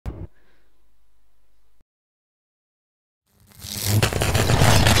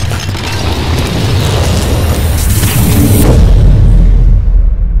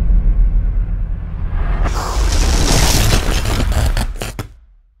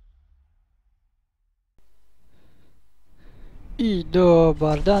I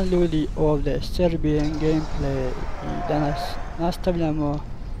dobar dan ljudi, ovdje je Serbian Gameplay i danas nastavljamo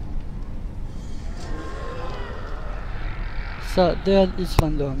sa Dead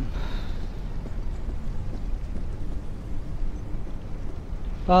Islandom.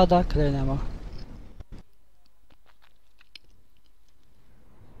 Pa da krenemo.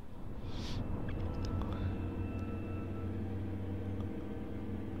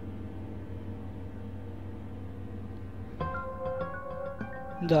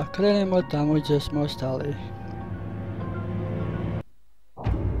 Da krenemo tamo gdje smo ostali.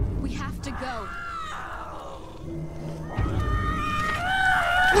 We have to go.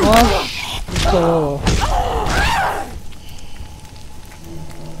 Što je ovo?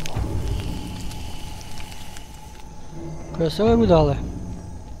 Koje se ove budale?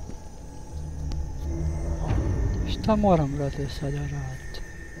 Šta moram, brate, sada raditi?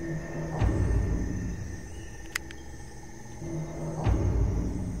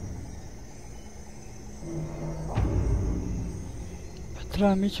 Pa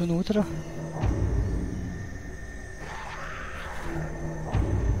trebam ići unutra.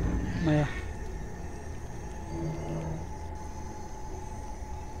 Ma ja.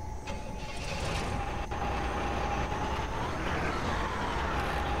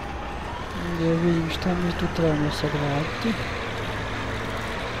 Gdje vidim šta mi tu trebamo sagraditi.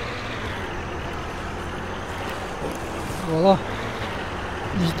 Vola.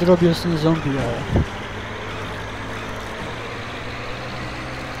 Izdrobio sam zombija.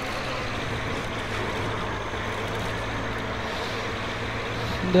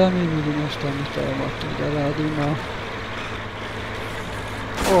 Da mi vidimo šta mi trebamo tu da radimo.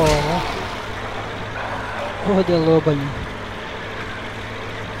 Ovdje je lobanje.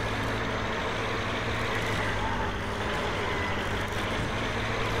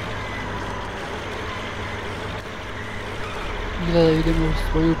 Gledaj, idemo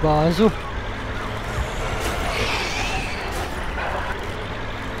u svoju bazu.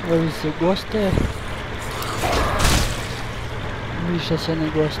 Ovi se goste. Više se ne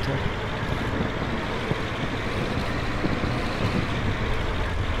goste.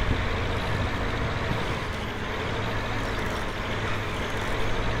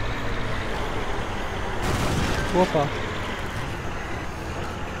 Opa.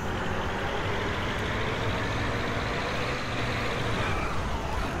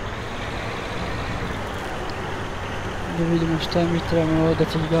 Da vidimo šta mi trebamo ovdje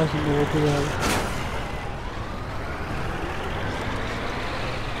da gazimo ovo budalu.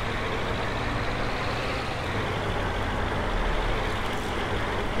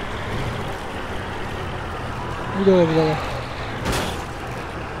 Ide ove budale.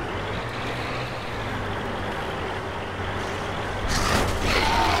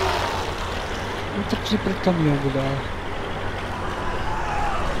 Utrči pred kamion budala.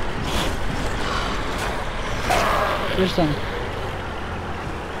 Prestani.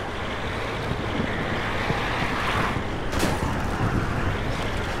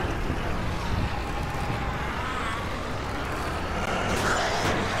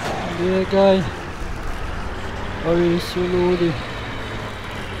 Bjegaj. Ovi su ludi.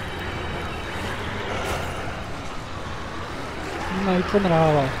 Ima i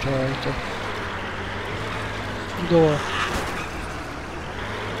pomrava, čovječe. Do.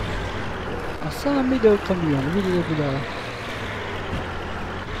 A sam ide u kamion, vidi da budala.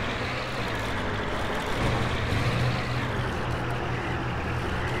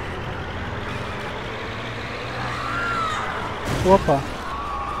 Opa.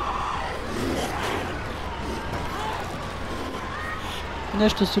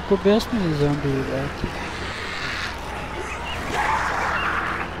 Nešto su pobesnili zombiji, brate.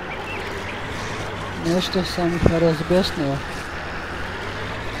 Nešto sam ih razbesnio.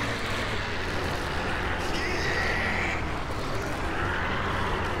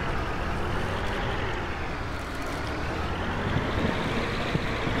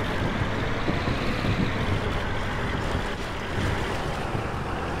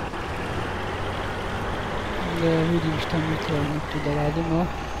 Da vidim šta mi trebamo tu da radimo.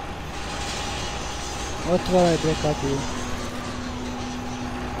 Otvaraj bre kapiju.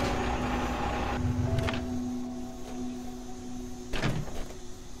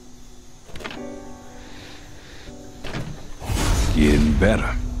 Getting better.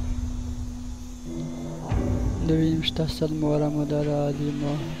 Da vidim šta sad moramo da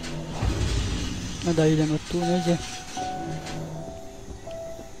radimo. Da idemo tu negdje.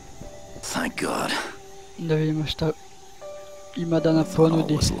 Thank God. Da vidimo šta ima da nam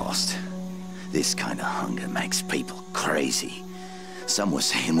ponudi. This kind of hunger makes people crazy. Some were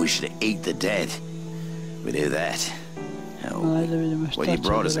saying we should eat the dead. We do that, Ajde vidimo šta će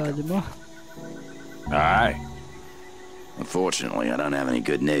da radimo. Alright. Unfortunately, I don't have any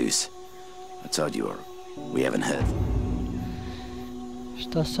good news. I told you, we haven't heard.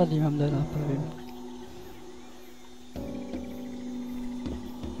 Šta sad imam da napravim?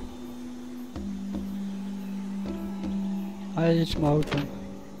 Ajde ćemo autom.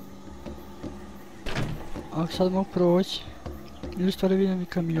 Ako sad mogu proći, ili u stvari vidim i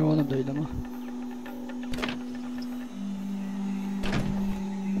kamionom da idemo.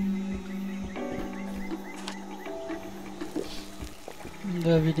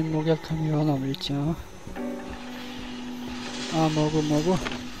 Da vidim mogu ja kamionom ići, a? A mogu.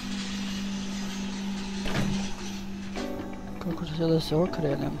 Kako ću sada da se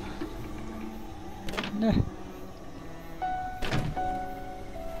okrenem? Ne.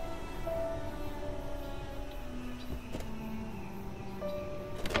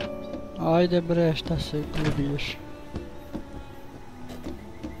 Ajde bre, šta se gubiš?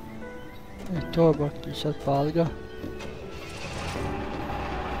 To bak ti sad pali ga.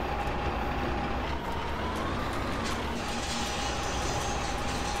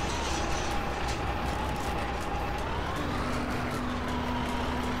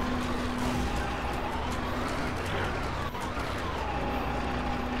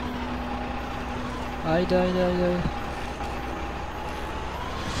 Ajde.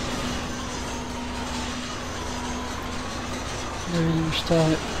 Ne vidim šta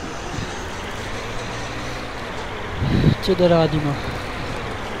će da radimo.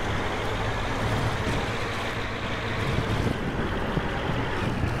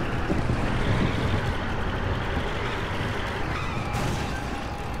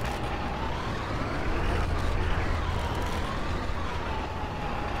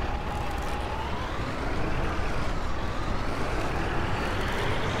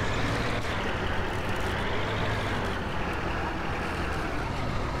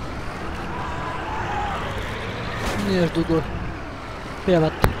 Nije još dugo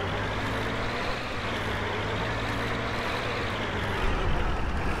pjevat.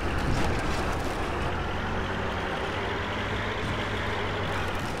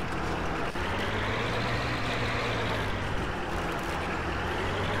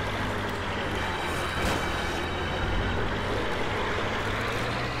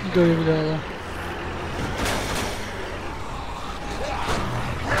 Dobro izgleda.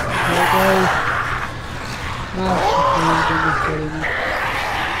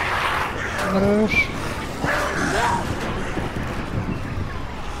 Mrš.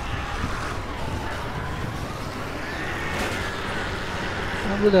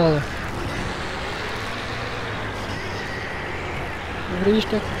 Mogu dalje.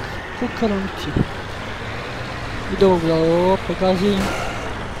 Vrište kukarunici. I dobro, opet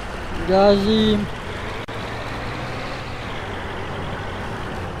gazim.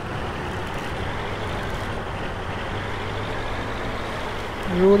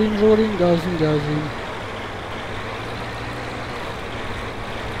 Žurim, gazim.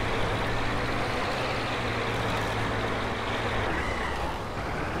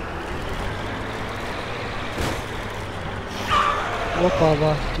 Opa,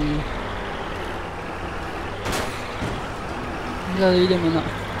 vati. Da idemo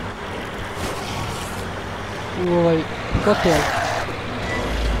u ovaj hotel.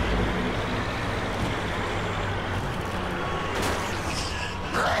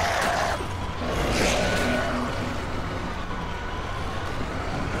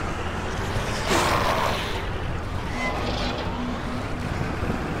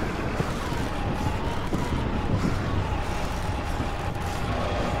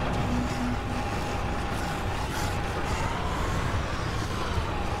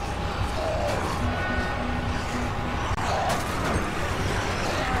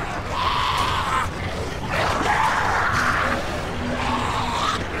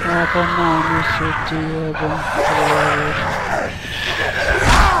 Pa mami su ti jebem krvaviš.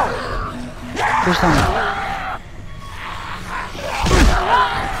 Biš tamo.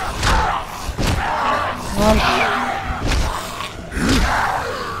 Marš.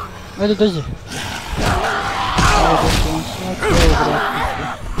 Ajde dođi. Ajde ću vam sad sve vratiti.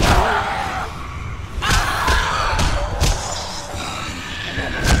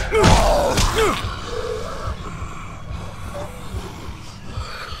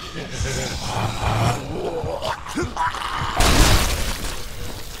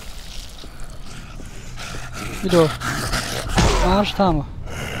 Idu. Marš tamo.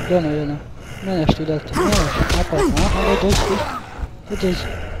 Jedno. Ne nešto idete. Ne nešto. Napadno. Ajde dođi.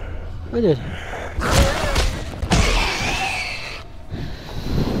 Ajde.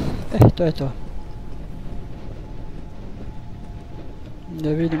 To je to. Da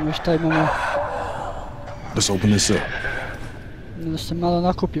vidimo šta imamo. Let's open this up. Da se malo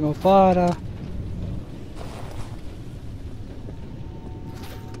nakupimo para.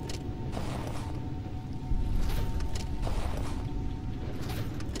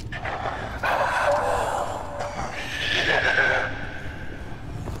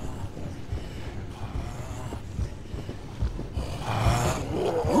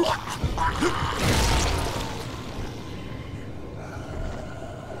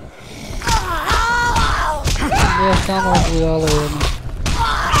 Ja samo budalo jedno.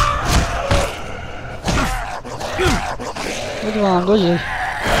 Idi vam, dođi.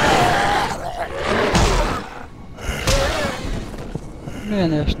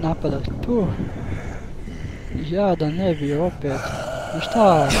 Mene još napadat tu. Ja da ne bi opet.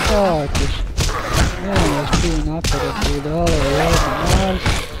 Šta ćeš? Mene još tu napadat budalo jedno.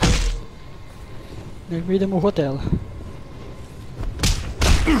 Nek mi idemo u hotel.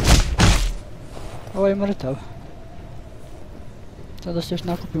 Ovo je mrtav. Sada se još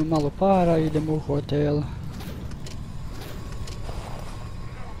nakupimo malo para i idemo u hotel.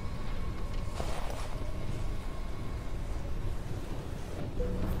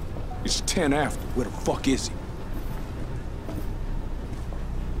 It's 10 after. Where the fuck is he?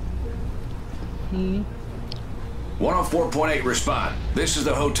 104.8 respond. This is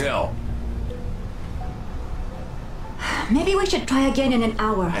the hotel. Maybe we should try again in an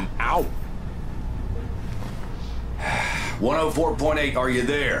hour. An hour? 104.8, are you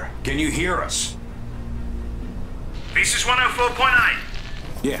there? Can you hear us? This is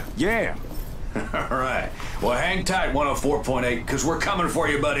 104.8. Yeah. Alright. Well, hang tight, 104.8, because we're coming for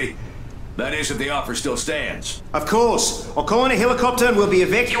you, buddy. That is, if the offer still stands. Of course. I'll call in a helicopter and we'll be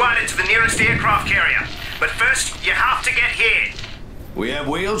Evacuated to the nearest aircraft carrier. But first, you have to get here. We have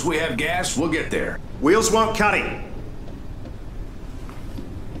wheels, we have gas, we'll get there. Wheels won't cut it.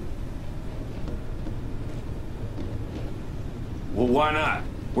 Well, why not?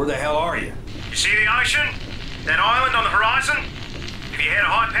 Where the hell are you? You see the ocean? That island on the horizon? If you had a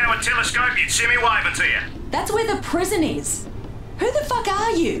high-powered telescope, you'd see me waving to you. That's where the prison is. Who the fuck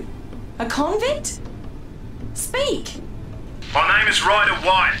are you? A convict? Speak. My name is Ryder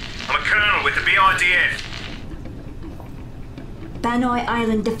White. I'm a colonel with the BIDF. Banoi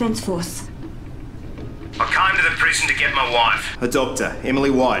Island Defense Force. I came to the prison to get my wife. A doctor, Emily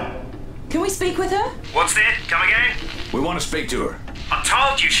White. Can we speak with her? What's that? Come again? We want to speak to her. I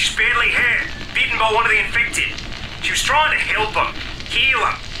told you she's badly hurt, bitten by one of the infected. She was trying to help him, heal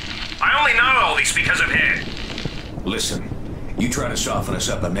him. I only know all this because of her. Listen, you try to soften us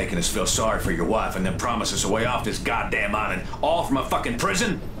up by making us feel sorry for your wife and then promise us a way off this goddamn island, all from a fucking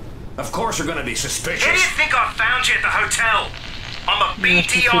prison? Of course we're gonna be suspicious. How do you think I found you at the hotel? I'm a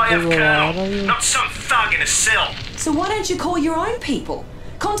BTIF colonel, not some thug in a cell. So why don't you call your own people?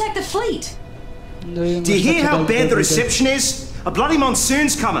 Contact the fleet. Do you hear how bad the reception is? A bloody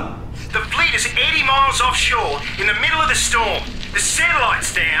monsoon's coming. The fleet is 80 miles offshore in the middle of the storm. The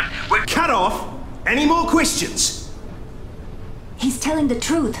satellite's down. We're Cut off. Any more questions? He's telling the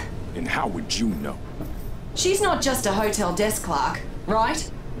truth. And how would you know? She's not just a hotel desk clerk,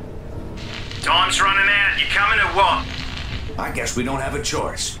 right? Time's running out. You coming or what? I guess we don't have a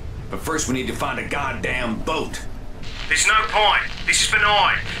choice. But first we need to find a goddamn boat. There's no point. This is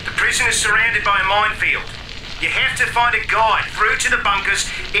benign. The prison is surrounded by a minefield. You have to find a guide through to the bunkers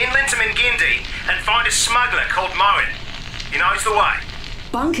inland to Mingindi and find a smuggler called Moen. He knows the way.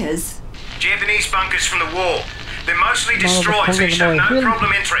 Bunkers? Japanese bunkers from the war. They're mostly destroyed, so you should have no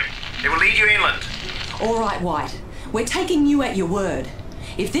problem entering. They will lead you inland. All right, White. We're taking you at your word.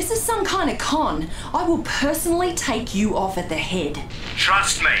 If this is some kind of con, I will personally take you off at the head.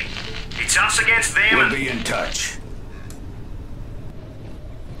 Trust me. It's us against them. We'll be in touch.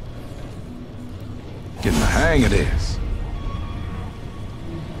 Getting the hang of this.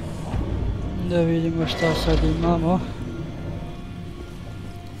 Da vidimo šta sad imamo.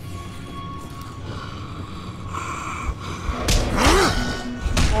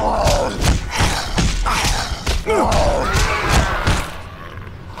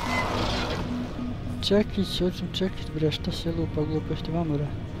 Čekić, bre, šta se lupa gluposti, vamo bre.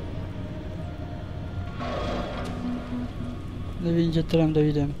 Ne vidim gdje trebam da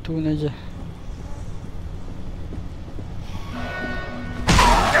idem, tu neđe.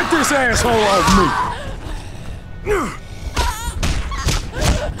 Get this asshole off me!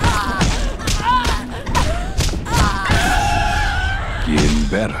 Getting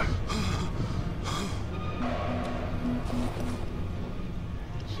better.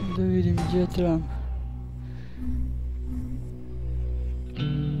 Da vidim gdje trebam.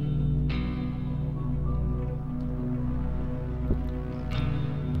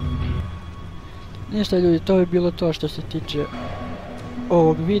 Ništa ljudi, to je bilo to što se tiče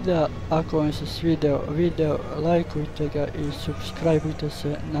ovog videa. Ako vam se svideo video, lajkujte ga i subscribeujte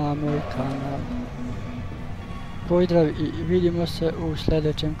se na moj kanal. Pozdrav i vidimo se u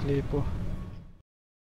sljedećem klipu.